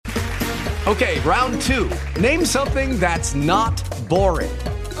Okay, round 2. Name something that's not boring.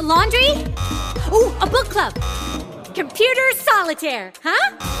 A laundry? Ooh, a book club. Computer solitaire,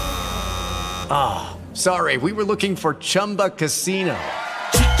 huh? Ah, sorry, we were looking for Chumba Casino.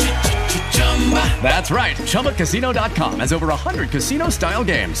 That's right, ChumbaCasino.com has over 100 casino-style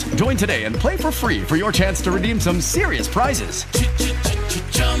games. Join today and play for free for your chance to redeem some serious prizes.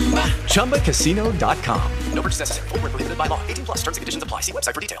 ChumbaCasino.com. No purchase necessary. Void where prohibited by law. 18 plus. Terms and conditions apply. See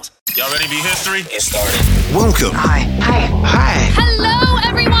website for details. Y'all ready to be history? Get started. Welcome. Hi. Hello,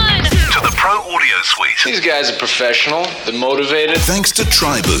 everyone! To the Pro Audio Suite. These guys are professional, they're motivated. Thanks to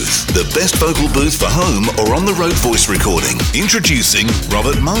TriBooth, the best vocal booth for home or on-the-road voice recording. Introducing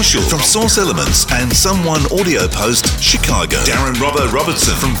Robert Marshall from Source Elements and Someone Audio Post, Chicago. Darren Robbo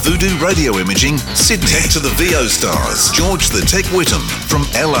Robertson from Voodoo Radio Imaging, Sydney. Tech to the VO stars, George the Tech Whittam from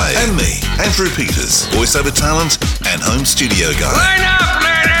LA. And me, Andrew Peters, voiceover talent and home studio guy. Line up,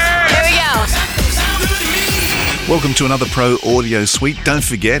 ladies! Here we go. Welcome to another Pro Audio Suite. Don't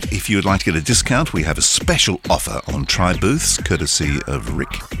forget, if you would like to get a discount, we have a special offer on TriBooths, courtesy of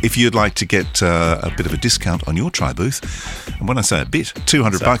Rick. If you'd like to get a bit of a discount on your TriBooth, and when I say a bit,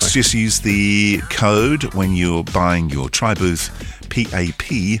 $200, just use the code when you're buying your TriBooth,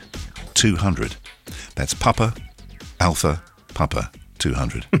 PAP 200. That's Papa, Alpha, Papa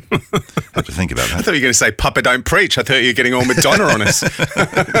 200. Have to think about that. I thought you were going to say, Papa, don't preach. I thought you were getting all Madonna on us.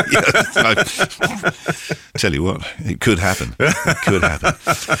 Tell you what, it could happen. It could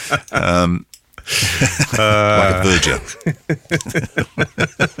happen. Like a verger.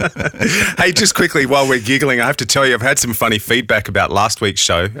 Hey, just quickly, while we're giggling, I have to tell you, I've had some funny feedback about last week's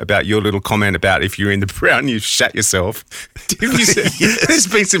show, about your little comment about if you're in the brown, you shat yourself. There's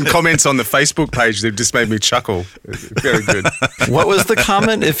been some comments on the Facebook page that just made me chuckle. Very good. What was the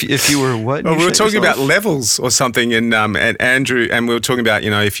comment? If you were what? Well, we were talking about levels or something, and Andrew, and we were talking about,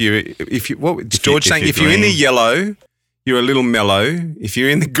 if George saying if you're in the yellow, you're a little mellow. If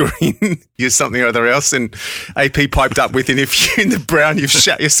you're in the green, you're something or other else. And AP piped up with, and if you're in the brown, you've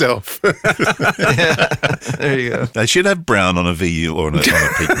shat yourself. Yeah, there you go. They should have brown on a VU or on a peak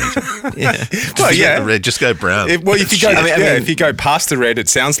meter. Yeah. Well, yeah. The red, just go brown. If you go, if you go past the red, it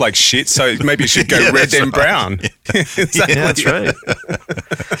sounds like shit. So maybe you should go red then brown. Yeah, that's right.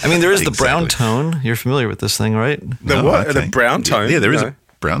 I mean, there is the brown tone. You're familiar with this thing, right? The what? Okay. The brown tone? Yeah, there is a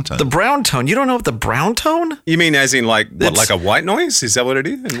brown tone. The brown tone. You don't know what the brown tone? You mean as in like a white noise? Is that what it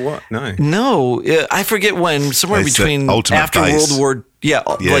is? And what? No, I forget when. Somewhere between after bass. World War. Yeah,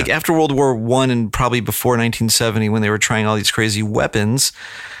 like after World War I and probably before 1970, when they were trying all these crazy weapons,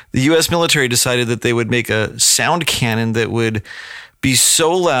 the U.S. military decided that they would make a sound cannon that would be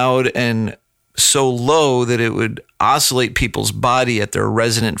so loud and so low that it would oscillate people's body at their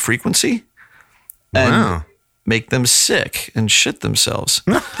resonant frequency. And make them sick and shit themselves.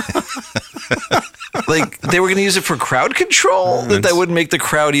 Like they were going to use it for crowd control. That would make the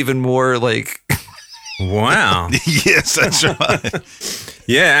crowd even more like. Wow. Yes, that's right.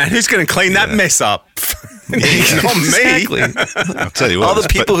 Yeah, and who's going to clean that mess up? Not me. Exactly. I'll tell you what. All the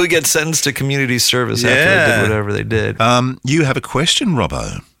people who get sentenced to community service after they did whatever they did. You have a question,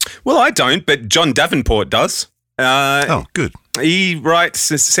 Robbo? Well, I don't, but John Davenport does. Good. He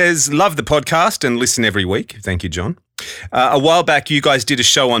says, love the podcast and listen every week. Thank you, John. A while back, you guys did a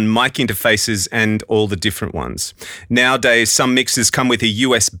show on mic interfaces and all the different ones. Nowadays, some mixers come with a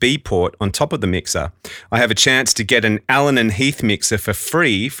USB port on top of the mixer. I have a chance to get an Allen & Heath mixer for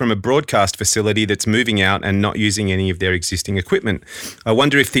free from a broadcast facility that's moving out and not using any of their existing equipment. I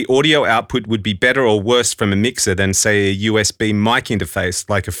wonder if the audio output would be better or worse from a mixer than, say, a USB mic interface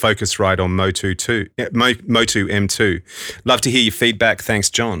like a Focusrite or Motu M2. Love to hear your feedback.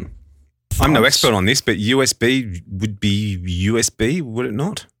 Thanks, John. I'm no expert on this, but USB would be USB, would it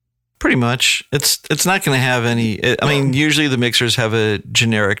not? Pretty much. It's not going to have any. Usually the mixers have a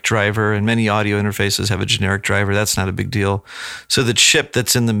generic driver, and many audio interfaces have a generic driver. That's not a big deal. So the chip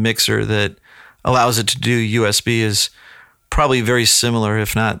that's in the mixer that allows it to do USB is probably very similar,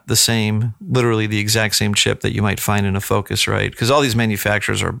 if not the same, literally the exact same chip that you might find in a Focusrite, because all these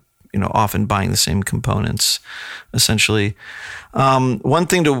manufacturers are often buying the same components, essentially. One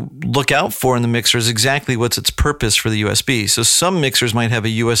thing to look out for in the mixer is exactly what's its purpose for the USB. So some mixers might have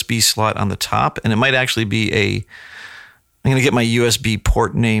a USB slot on the top, and it might actually be I'm going to get my USB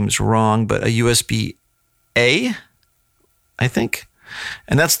port names wrong, but a USB-A, I think.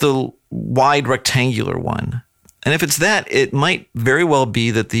 And that's the wide rectangular one. And if it's that, it might very well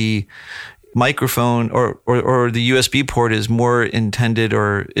be that the microphone or the USB port is more intended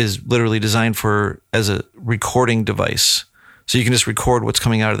or is literally designed as a recording device. So you can just record what's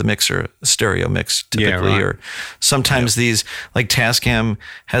coming out of the mixer, a stereo mix typically, or sometimes these, like Tascam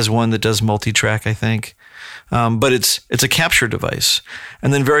has one that does multi-track, I think. But it's a capture device.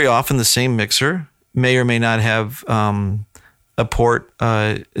 And then very often the same mixer may or may not have a port.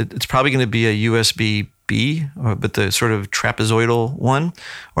 It's probably going to be a USB-B, but the sort of trapezoidal one,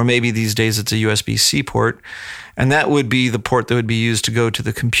 or maybe these days it's a USB-C port. And that would be the port that would be used to go to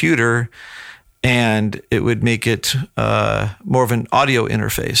the computer, and it would make it more of an audio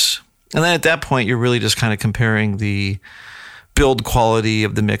interface. And then at that point, you're really just kind of comparing the build quality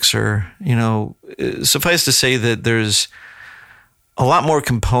of the mixer. Suffice to say that there's a lot more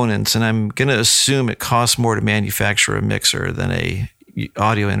components, and I'm going to assume it costs more to manufacture a mixer than a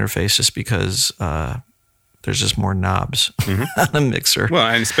audio interface, just because there's just more knobs on a mixer. Well,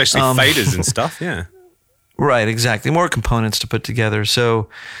 and especially faders and stuff, yeah. Right, exactly. More components to put together. So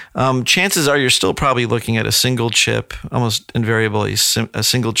chances are you're still probably looking at a single chip, almost invariably a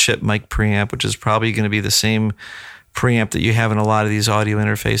single chip mic preamp, which is probably going to be the same preamp that you have in a lot of these audio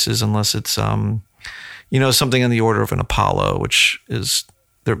interfaces, unless it's something on the order of an Apollo, which is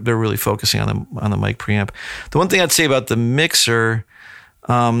they're really focusing on the mic preamp. The one thing I'd say about the mixer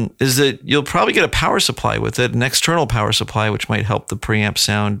is that you'll probably get a power supply with it, an external power supply, which might help the preamp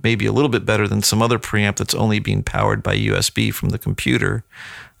sound maybe a little bit better than some other preamp that's only being powered by USB from the computer.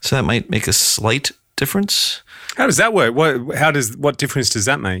 So that might make a slight difference. How does that work? What difference does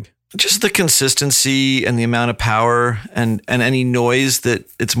that make? Just the consistency and the amount of power and any noise, that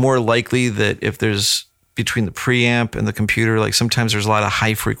it's more likely that if there's between the preamp and the computer, like sometimes there's a lot of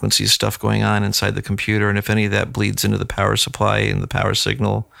high frequency stuff going on inside the computer. And if any of that bleeds into the power supply and the power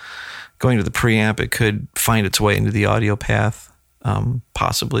signal going to the preamp, it could find its way into the audio path,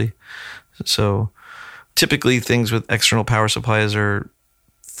 possibly. So typically things with external power supplies are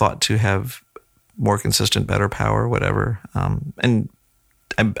thought to have more consistent, better power, whatever. And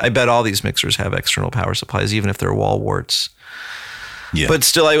I bet all these mixers have external power supplies, even if they're wall warts. Yeah. But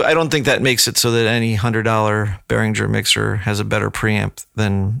still, I don't think that makes it so that any $100 Behringer mixer has a better preamp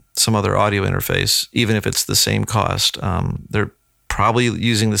than some other audio interface, even if it's the same cost. They're probably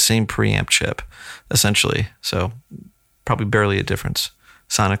using the same preamp chip, essentially. So probably barely a difference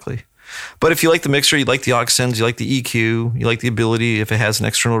sonically. But if you like the mixer, you like the aux sends, you like the EQ, you like the ability, if it has an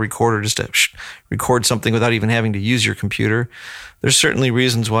external recorder, just to record something without even having to use your computer, there's certainly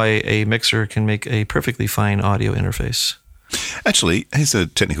reasons why a mixer can make a perfectly fine audio interface. Actually, here's a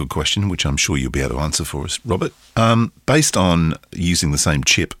technical question, which I'm sure you'll be able to answer for us, Robert. Based on using the same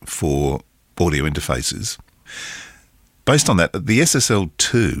chip for audio interfaces, based on that, the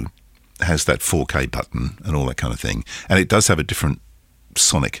SSL2 has that 4K button and all that kind of thing, and it does have a different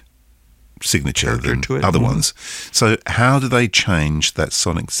sonic signature than other ones. So how do they change that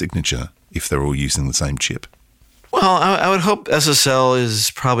sonic signature if they're all using the same chip? Well, I would hope SSL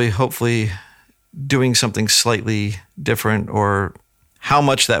is probably hopefully doing something slightly different, or how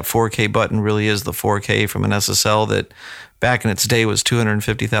much that 4K button really is the 4K from an SSL that back in its day was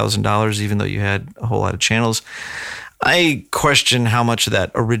 $250,000, even though you had a whole lot of channels. I question how much of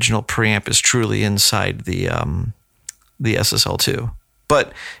that original preamp is truly inside the SSL2.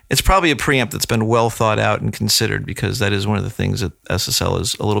 But it's probably a preamp that's been well thought out and considered, because that is one of the things that SSL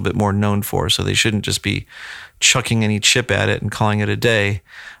is a little bit more known for. So they shouldn't just be chucking any chip at it and calling it a day.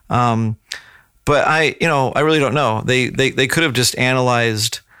 But I really don't know. They could have just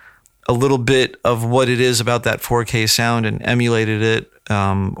analyzed a little bit of what it is about that 4K sound and emulated it,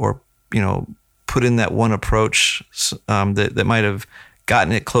 or put in that one approach that might have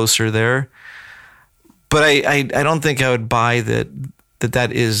gotten it closer there. But I don't think I would buy that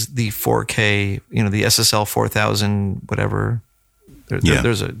is the 4K, the SSL 4000, whatever.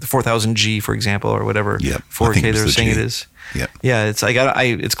 There's a 4000G, for example, or whatever 4K they're saying it is. Yeah, it's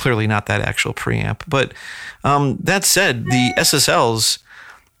it's clearly not that actual preamp. But that said, the SSLs,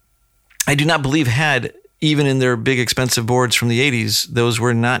 I do not believe had, even in their big expensive boards from the 80s, those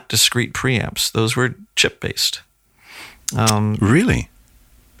were not discrete preamps. Those were chip-based. Really?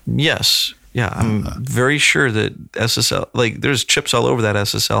 Yes. Yeah, I'm very sure that SSL, there's chips all over that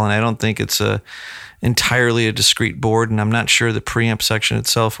SSL, and I don't think it's entirely a discrete board, and I'm not sure the preamp section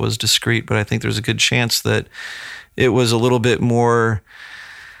itself was discrete, but I think there's a good chance that it was a little bit more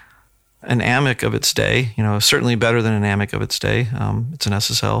an AMIC of its day, certainly better than an AMIC of its day. It's an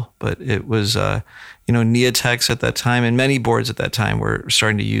SSL, but it was, Neotex at that time, and many boards at that time were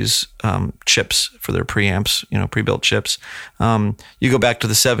starting to use chips for their preamps, pre-built chips. You go back to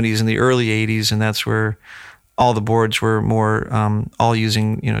the 70s and the early 80s, and that's where all the boards were more all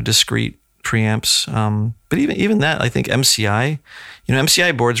using, discrete preamps. But even that, I think MCI,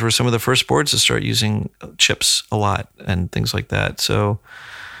 MCI boards were some of the first boards to start using chips a lot and things like that. So,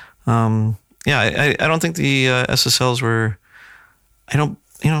 I don't think the SSLs were.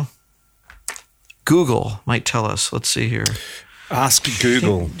 Google might tell us. Let's see here. Ask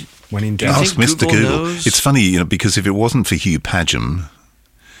Google when in doubt. Ask Mr. Google. knows? It's funny, because if it wasn't for Hugh Padgham,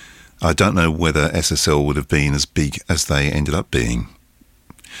 I don't know whether SSL would have been as big as they ended up being.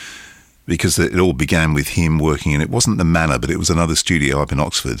 Because it all began with him working, and it wasn't the Manor, but it was another studio up in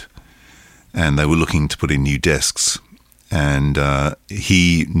Oxford, and they were looking to put in new desks. And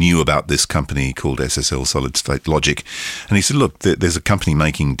he knew about this company called SSL Solid State Logic. And he said, look, there's a company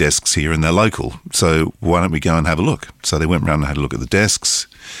making desks here and they're local. So why don't we go and have a look? So they went around and had a look at the desks,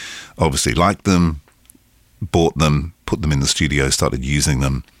 obviously liked them, bought them, put them in the studio, started using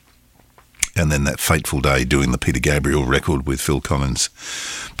them. And then that fateful day doing the Peter Gabriel record with Phil Collins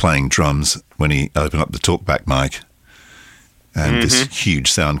playing drums when he opened up the talkback mic. And this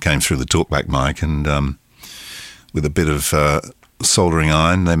huge sound came through the talkback mic, and with a bit of soldering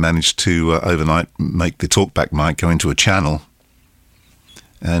iron, they managed to overnight make the talkback mic go into a channel,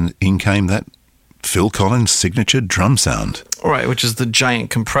 and in came that Phil Collins signature drum sound. All right, which is the giant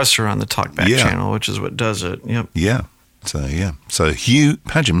compressor on the talkback channel, which is what does it. Yep. Yeah. So Hugh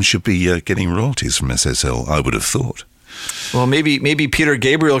Padgham should be getting royalties from SSL, I would have thought. Well, maybe Peter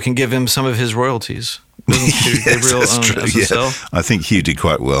Gabriel can give him some of his royalties. Doesn't Peter Gabriel that's own true. SSL? Yeah. I think Hugh did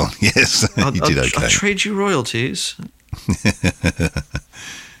quite well. Yes, he did okay. I'll trade you royalties.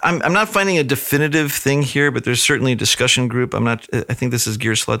 I'm not finding a definitive thing here, but there's certainly a discussion group. I think this is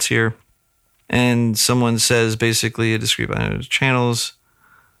Gear Sluts here. And someone says basically a discrete binary channels.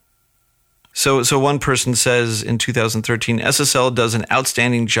 So one person says in 2013, SSL does an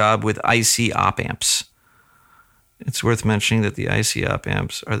outstanding job with IC op amps. It's worth mentioning that the IC op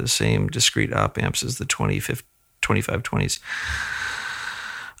amps are the same discrete op amps as the 2520s.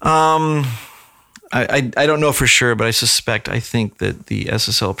 I don't know for sure, but I think that the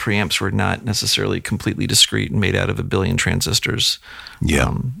SSL preamps were not necessarily completely discrete and made out of a billion transistors.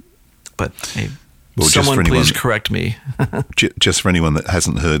 Yeah. But hey, well, someone please correct me. Just for anyone that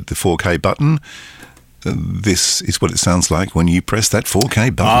hasn't heard the 4K button, this is what it sounds like when you press that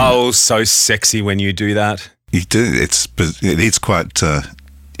 4K button. Oh, so sexy when you do that. You do. It's quite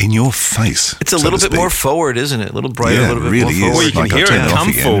in your face. It's a little bit more forward, isn't it? A little brighter, a little bit really more forward. Well, you can Like hear I turn it off come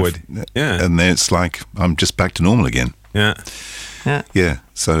again. forward. Yeah. And then it's like I'm just back to normal again. Yeah. Yeah.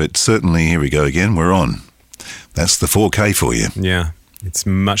 So it's certainly, here we go again. We're on. That's the 4K for you. Yeah. It's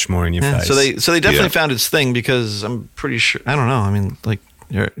much more in your face. So they definitely found its thing, because I'm pretty sure, I don't know. I mean, like,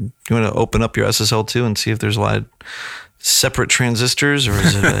 you want to open up your SSL too and see if there's a lot of separate transistors, or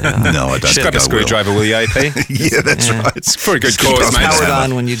is it a... No, I don't Just think grab a I will. screwdriver, will you, AP? Yeah, that's right. It's for a good Keep cause, it mate. Power it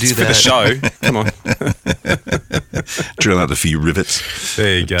on when you do It's that. for the show. Come on. Drill out a few rivets.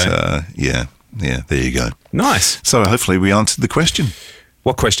 There you go. Yeah, there you go. Nice. So hopefully we answered the question.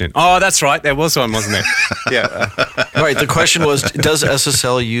 What question? Oh, that's right. There was one, wasn't there? Yeah. Right. The question was, does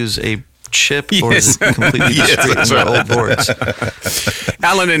SSL use a chip, or Yes. is it completely Yes, discrete in that's their right. old boards?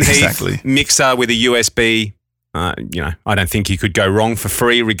 Alan and Heath Exactly. mixer with a USB. I don't think you could go wrong for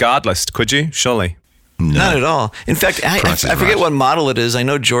free regardless, could you? Surely. No. Not at all. In fact, I Price is forget right. what model it is. I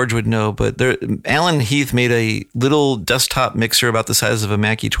know George would know, but Alan Heath made a little desktop mixer about the size of a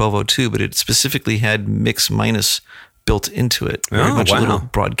Mackie 1202, but it specifically had mix minus built into it. Very much a little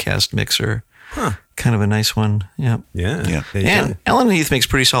broadcast mixer. Kind of a nice one. Yeah. Yeah. Yeah. There you And go. Alan Heath makes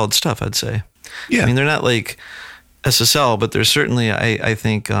pretty solid stuff, I'd say. Yeah. I mean, they're not like SSL, but they're certainly, I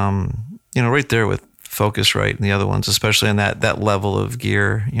think, right there with Focusrite and the other ones, especially on that level of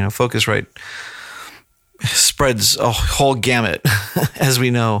gear. Focusrite spreads a whole gamut, as we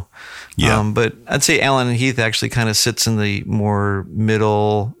know. Yeah. But I'd say Allen and Heath actually kind of sits in the more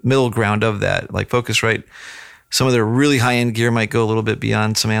middle ground of that. Like Focusrite, some of their really high-end gear might go a little bit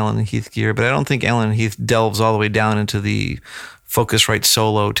beyond some Allen and Heath gear, but I don't think Allen and Heath delves all the way down into the Focusrite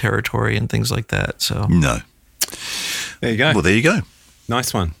solo territory and things like that. So No. There you go. Well, there you go.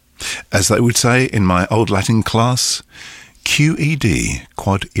 Nice one. As they would say in my old Latin class, QED,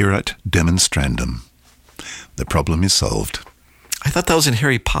 quod erat demonstrandum. The problem is solved. I thought that was in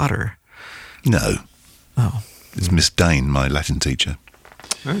Harry Potter. No. Oh. It's Miss Dane, my Latin teacher.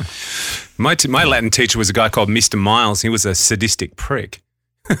 My Latin teacher was a guy called Mr. Miles. He was a sadistic prick.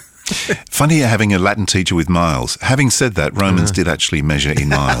 Funny having a Latin teacher with miles. Having said that, Romans did actually measure in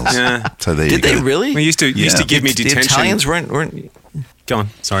miles. Yeah. So there Did you go. they really? He used to give me The detention. Italians weren't. Go on.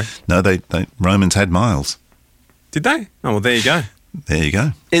 Sorry. No, they Romans had miles. Did they? Oh, well, there you go. There you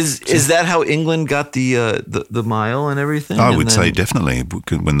go. Is that how England got the mile and everything? I would say definitely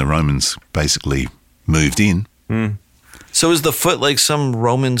when the Romans basically moved in. So is the foot like some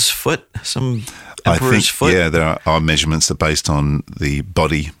Roman's foot, some emperor's foot? Yeah, there are measurements that are based on the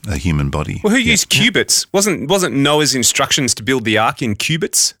body, a human body. Well, who used cubits? Wasn't Noah's instructions to build the ark in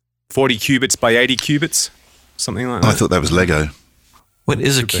cubits? 40 cubits by 80 cubits? Something like that. I thought that was Lego. What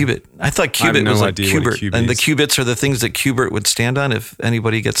is a cubit? I thought cubit was like cubert. And the is. cubits are the things that cubert would stand on, if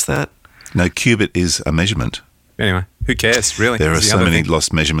anybody gets that. No, cubit is a measurement. Anyway, who cares, really? There are so many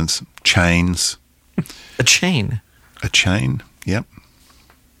lost measurements. Chains. A chain. A chain, yep.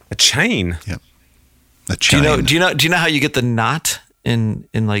 A chain? Yep. A chain. Do you know how you get the knot in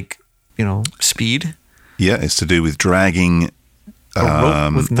like, speed? Yeah, it's to do with dragging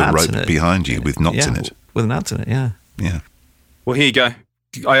the rope behind you with knots in it. With knots in it, yeah. Yeah. Well, here you go.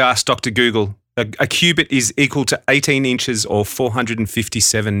 I asked Dr. Google. A cubit is equal to 18 inches or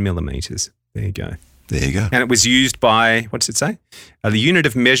 457 millimeters. There you go. There you go. And it was used by, what does it say? The unit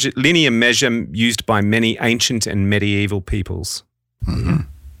of linear measure used by many ancient and medieval peoples. Mm-hmm.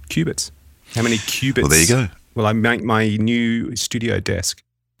 Cubits. How many cubits? Well, there you go. Will I make my new studio desk?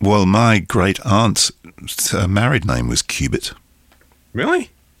 Well, my great aunt's married name was Cubit.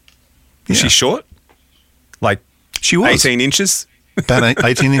 Really? Is Yeah. she short? Like She was 18 inches? about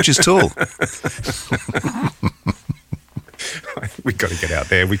 18 inches tall. We've got to get out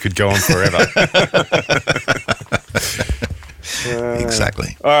there. We could go on forever.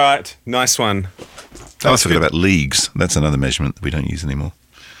 Exactly. All right. Nice one. I was talking about leagues. That's another measurement that we don't use anymore.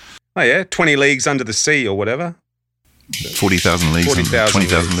 Oh, yeah. 20 leagues under the sea or whatever. 40,000 leagues. 40,000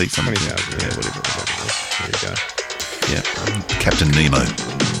 20,000 leagues. 20,000, yeah, whatever it was. There you go. Yeah. Captain Nemo.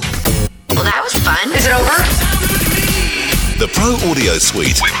 Well, that was fun. Is it over? The Pro Audio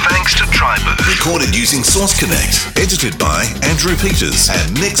Suite, with thanks to Tribooth. Recorded using Source Connect. Edited by Andrew Peters.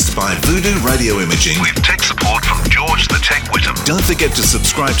 And mixed by Voodoo Radio Imaging. With tech support from George the Tech Whittam. Don't forget to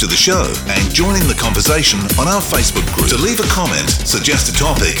subscribe to the show and join in the conversation on our Facebook group. To leave a comment, suggest a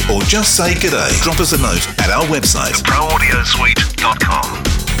topic, or just say g'day, drop us a note at our website, theproaudiosuite.com.